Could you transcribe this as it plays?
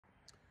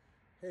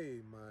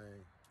Hey, my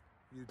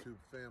YouTube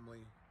family.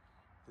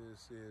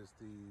 This is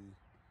the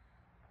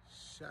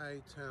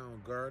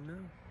Chi-Town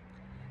Gardener,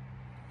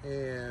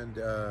 and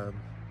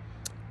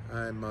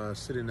I'm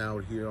sitting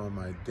out here on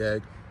my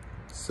deck.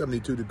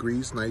 72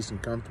 degrees, nice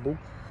and comfortable.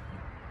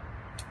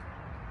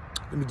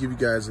 Let me give you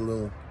guys a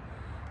little,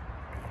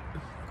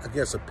 I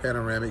guess, a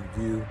panoramic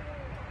view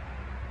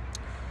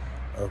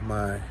of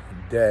my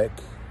deck.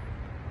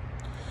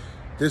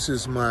 This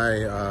is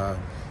my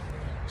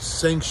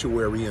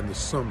sanctuary in the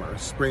summer,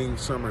 spring,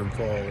 summer, and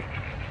fall,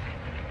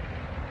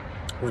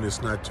 when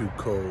it's not too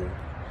cold.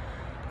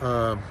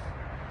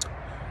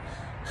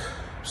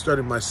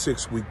 Started my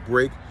 6-week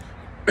break.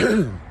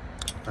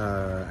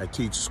 I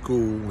teach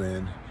school,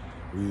 and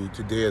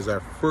today is our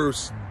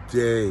first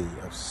day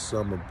of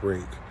summer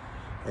break,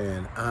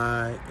 and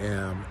I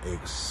am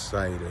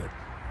excited.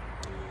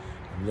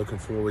 I'm looking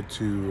forward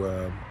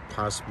to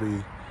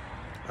possibly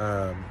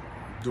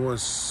doing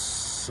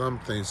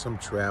something, some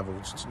travel,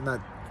 not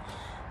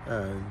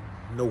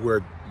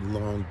nowhere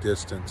long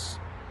distance,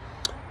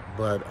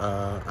 but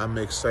I'm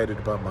excited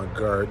about my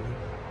garden.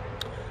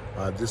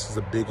 This is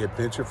a big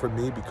adventure for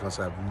me because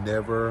I've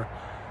never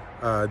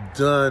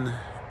done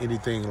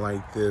anything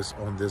like this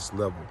on this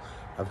level.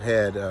 I've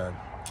had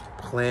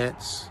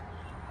plants,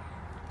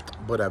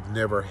 but I've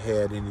never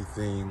had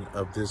anything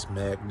of this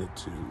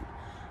magnitude,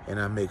 and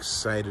I'm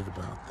excited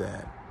about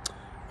that.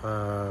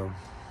 I'm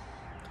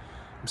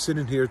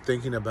sitting here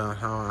thinking about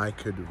how I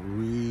could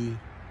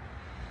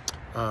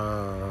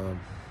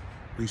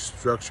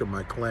restructure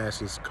my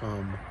classes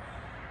come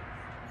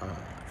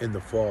in the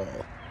fall.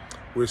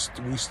 We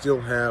still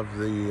have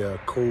the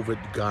COVID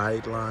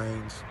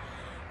guidelines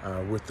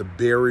with the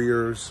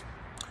barriers,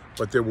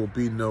 but there will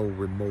be no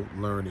remote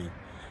learning.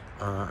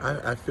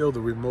 I feel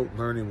the remote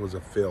learning was a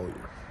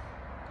failure.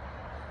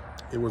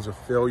 It was a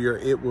failure.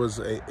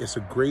 It's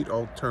a great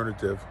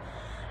alternative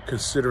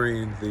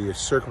considering the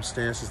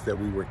circumstances that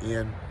we were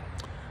in,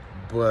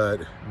 but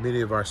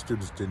many of our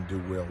students didn't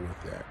do well with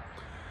that.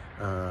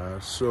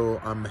 So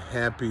I'm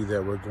happy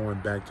that we're going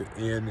back to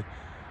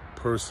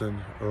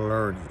in-person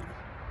learning,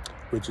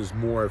 which is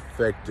more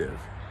effective.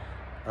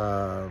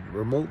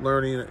 Remote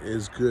learning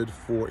is good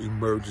for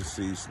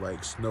emergencies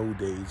like snow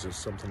days or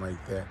something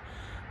like that,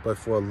 but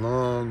for a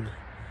long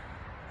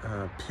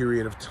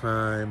period of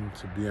time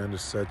to be under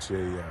such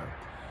a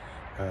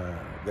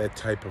that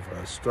type of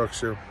a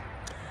structure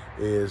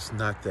is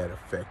not that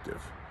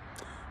effective.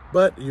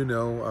 But you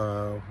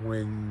know,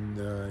 when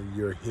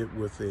you're hit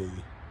with a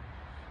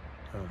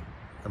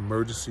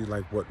emergency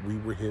like what we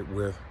were hit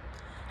with,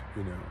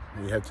 you know,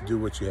 you have to do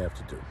what you have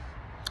to do.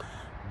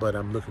 But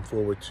I'm looking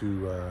forward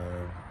to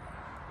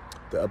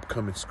the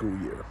upcoming school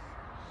year.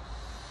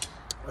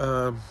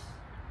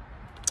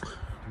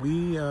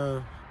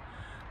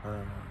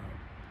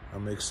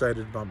 I'm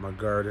excited about my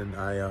garden.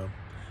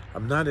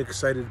 I'm not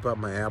excited about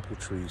my apple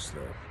trees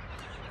though.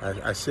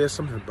 I said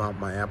something about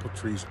my apple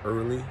trees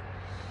early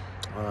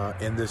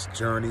in this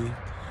journey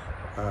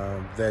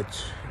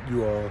that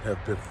you all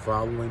have been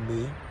following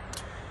me.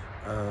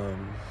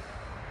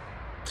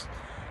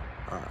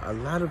 A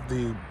lot of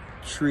the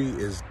tree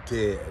is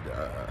dead.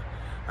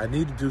 I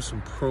need to do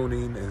some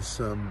pruning and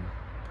some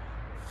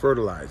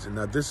fertilizer.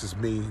 Now, this is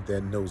me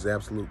that knows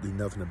absolutely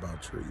nothing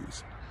about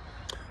trees.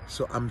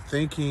 So I'm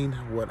thinking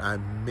what I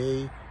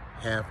may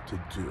have to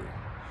do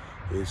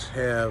is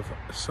have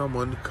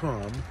someone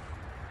come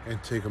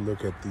and take a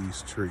look at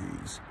these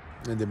trees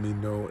and let me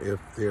know if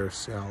they're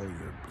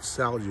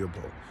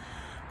salvageable.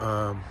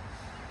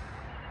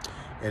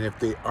 And if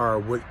they are,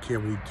 what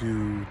can we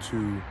do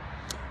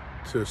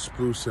to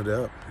spruce it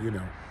up, you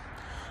know?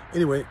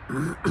 Anyway,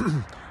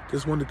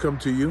 just wanted to come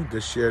to you,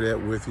 just share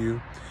that with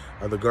you.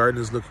 The garden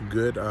is looking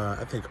good.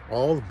 I think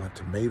all of my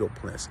tomato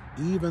plants,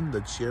 even the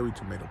cherry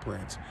tomato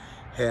plants,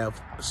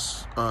 have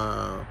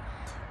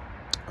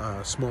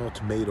small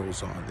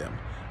tomatoes on them.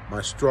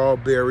 My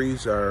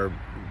strawberries are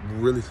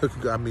really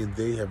looking good. I mean,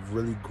 they have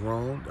really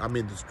grown. I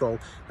mean,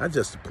 not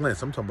just the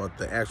plants, I'm talking about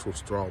the actual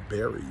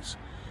strawberries.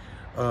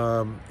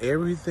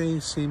 Everything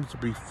seems to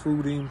be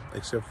fruiting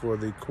except for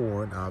the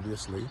corn,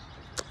 obviously.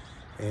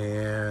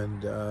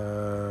 And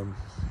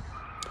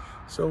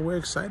so we're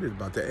excited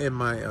about that. And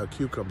my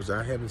cucumbers,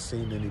 I haven't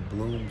seen any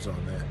blooms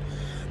on that.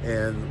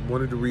 And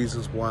one of the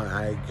reasons why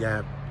I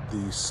got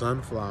the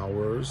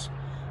sunflowers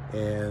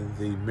and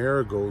the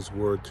marigolds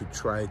were to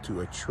try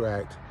to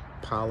attract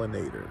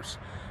pollinators,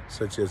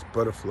 such as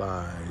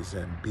butterflies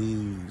and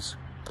bees,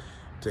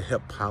 to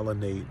help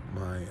pollinate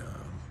my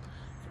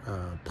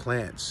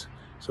plants.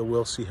 So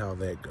we'll see how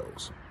that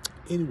goes.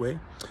 Anyway,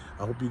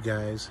 I hope you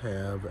guys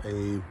have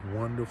a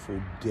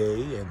wonderful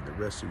day and the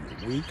rest of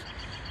your week.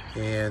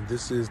 And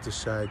this is the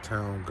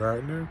Chi-Town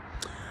Gardener,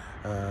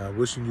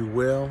 wishing you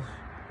well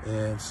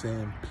and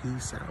saying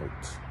peace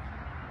out.